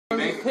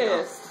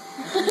pissed.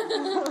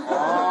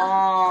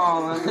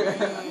 Oh,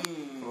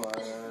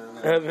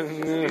 Evan,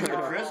 these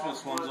are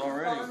Christmas ones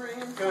already.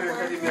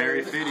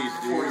 Merry Fitties,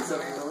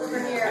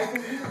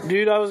 dude.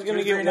 dude, I was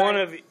gonna get one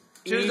of each.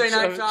 Tuesday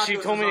night tacos She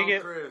told me to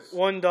get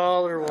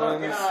 $1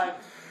 ones,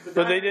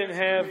 but they didn't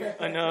have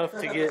enough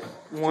to get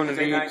one of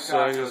each. So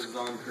I just.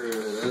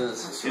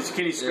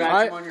 Can you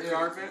scratch them on your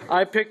carpet?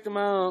 I picked them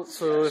out,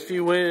 so if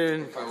you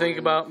win, think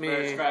about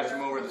me. Scratch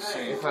them over the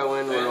sink. If I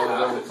win, we're all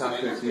going to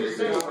Taco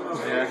Tuesday.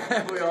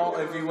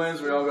 Yeah, if he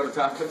wins, we all go to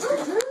Taco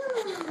Tuesday.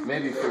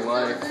 Maybe for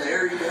life.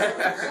 There you go.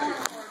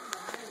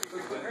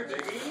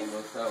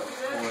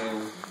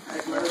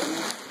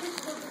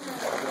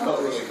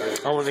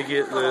 I want to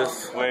get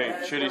this.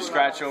 Wait, should he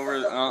scratch over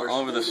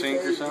the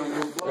sink or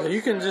something?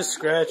 You can just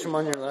scratch them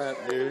on your lap,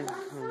 dude.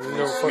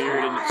 No Smear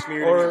it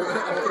or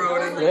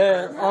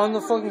yeah, on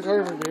the fucking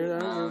carpet, dude.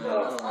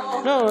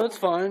 No, that's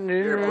fine,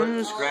 dude.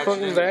 Just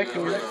fucking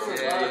vacuum.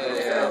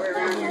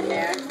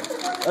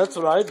 That's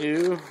what I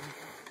do.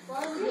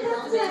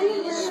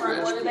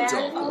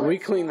 We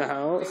clean the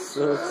house,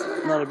 so it's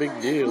not a big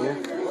deal.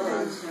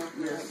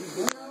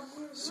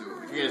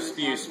 You're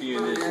gonna spew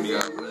in this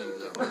meat.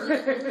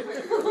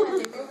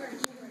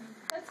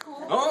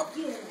 Oh!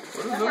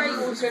 What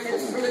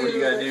do you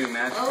gotta do,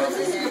 match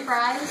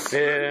couple?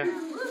 Yeah.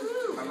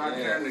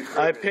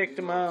 I picked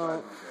him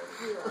out.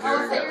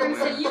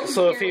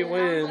 So if he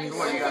wins, he's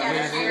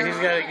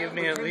got to give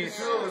me at least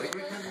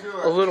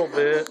a little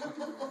bit.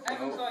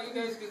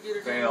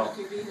 Fail.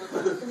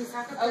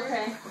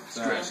 Okay.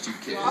 Scratch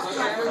 2K.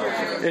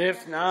 And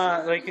if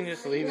not, they can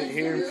just leave it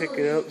here and pick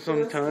it up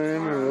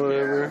sometime or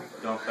whatever.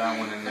 Dump that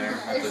one in there.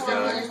 That's a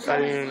dud. I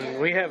mean,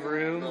 we have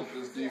room.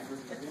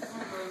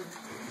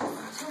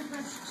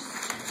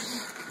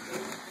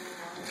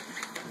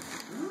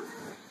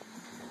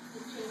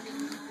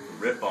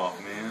 Rip off,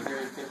 man.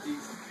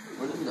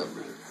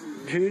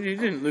 Dude, you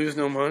didn't lose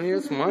no money.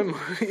 It's my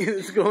money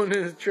that's going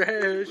in the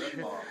trash.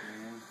 Rip off,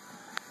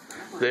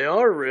 man. They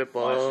are Watch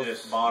rip-offs.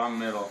 this, bottom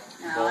middle.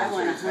 I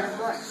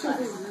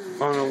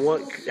don't know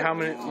what, how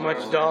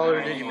much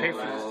dollar did you pay for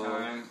this?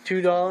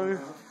 $2?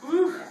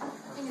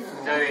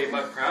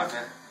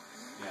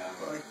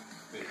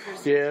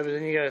 Yeah, but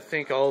then you gotta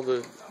think all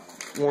the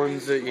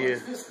ones that you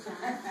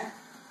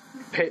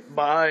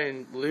buy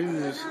and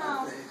lose.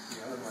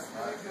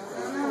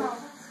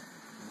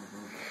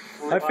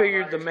 I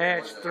figured the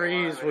match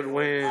threes would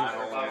win.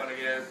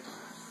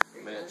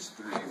 Match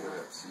 3.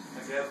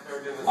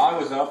 I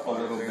was up a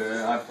little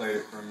bit. I played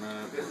it for a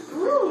minute.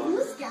 Ooh,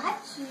 who's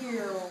got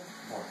you?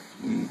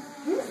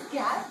 Who's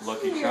got you?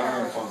 Lucky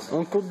Charms.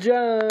 Uncle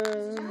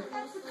John.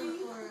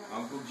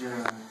 Uncle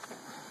John.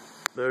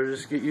 Better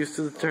just get used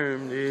to the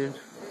term, dude.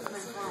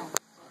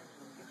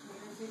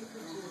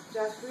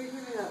 Josh, will you give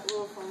me that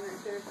little phone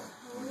right there?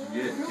 Did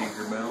you get it,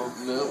 Tinkerbell?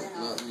 Nope,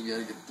 nothing. You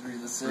gotta get 3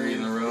 the same. 3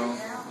 in a row.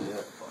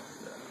 Yeah.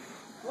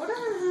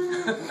 Whatever.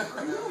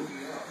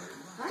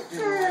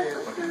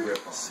 Fucking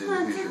rip off. See,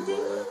 here's your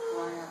money.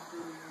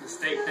 The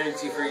state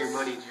thanks you for your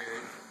money,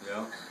 Jared.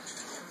 Yep.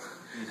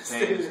 He's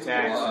paying his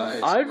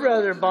taxes. I'd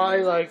rather buy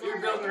like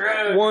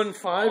one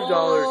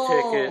 $5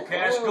 ticket.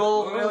 Cash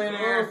Gold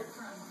Millionaire.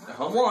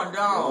 $1.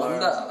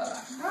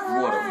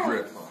 What a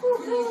rip.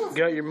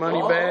 Got your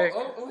money back.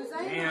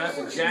 Man, that's a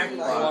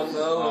jackpot.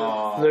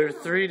 Oh. They're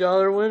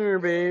 $3 winner,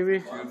 baby.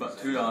 $2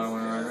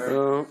 winner right there.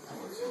 Oh.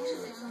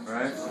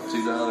 Right?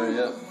 $2,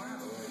 yep.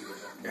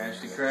 Cash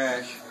to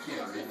crash.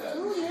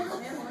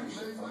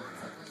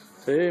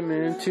 Hey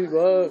man,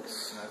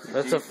 $2.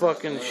 That's a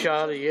fucking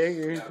shot of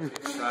Jaeger.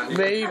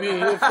 Maybe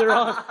if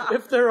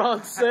they're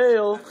on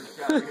sale.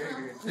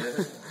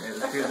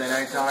 Tuesday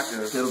night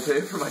tacos. It'll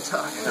pay for my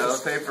tacos. That'll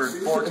pay for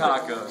 4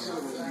 tacos.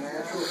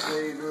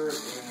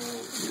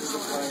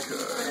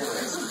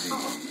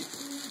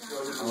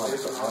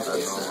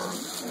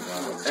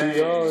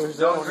 $2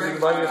 don't even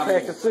buy you a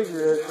pack of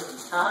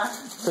cigarettes.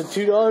 So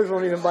 $2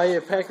 won't even buy you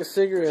a pack of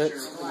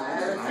cigarettes.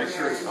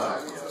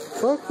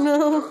 Fuck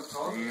no.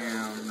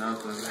 Damn,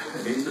 nothing.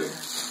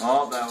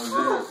 Oh, that was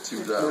it.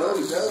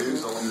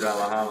 $2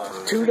 holla.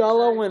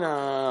 $2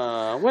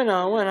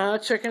 winner.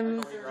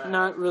 Chicken,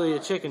 not really a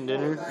chicken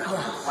dinner.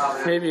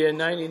 Maybe a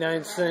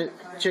 99-cent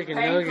chicken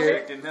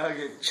nugget.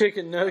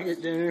 Chicken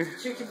nugget dinner.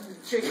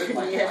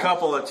 A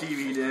couple of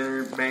TV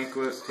dinner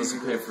banquets. Does he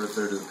pay for a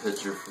third of the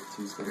pitcher for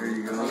Tuesday? There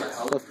you go.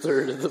 A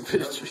third of the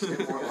pitcher.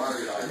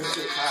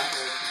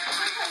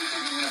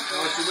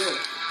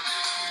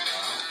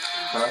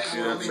 Huh?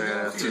 Dude, that's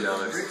bad.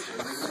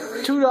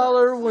 $2.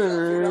 $2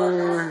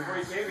 winner.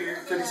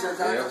 50 cent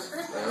tacos?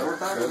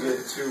 We'll get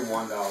 2 $1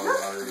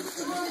 lotteries.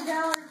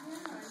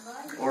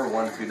 Or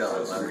 1 $2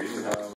 lotteries.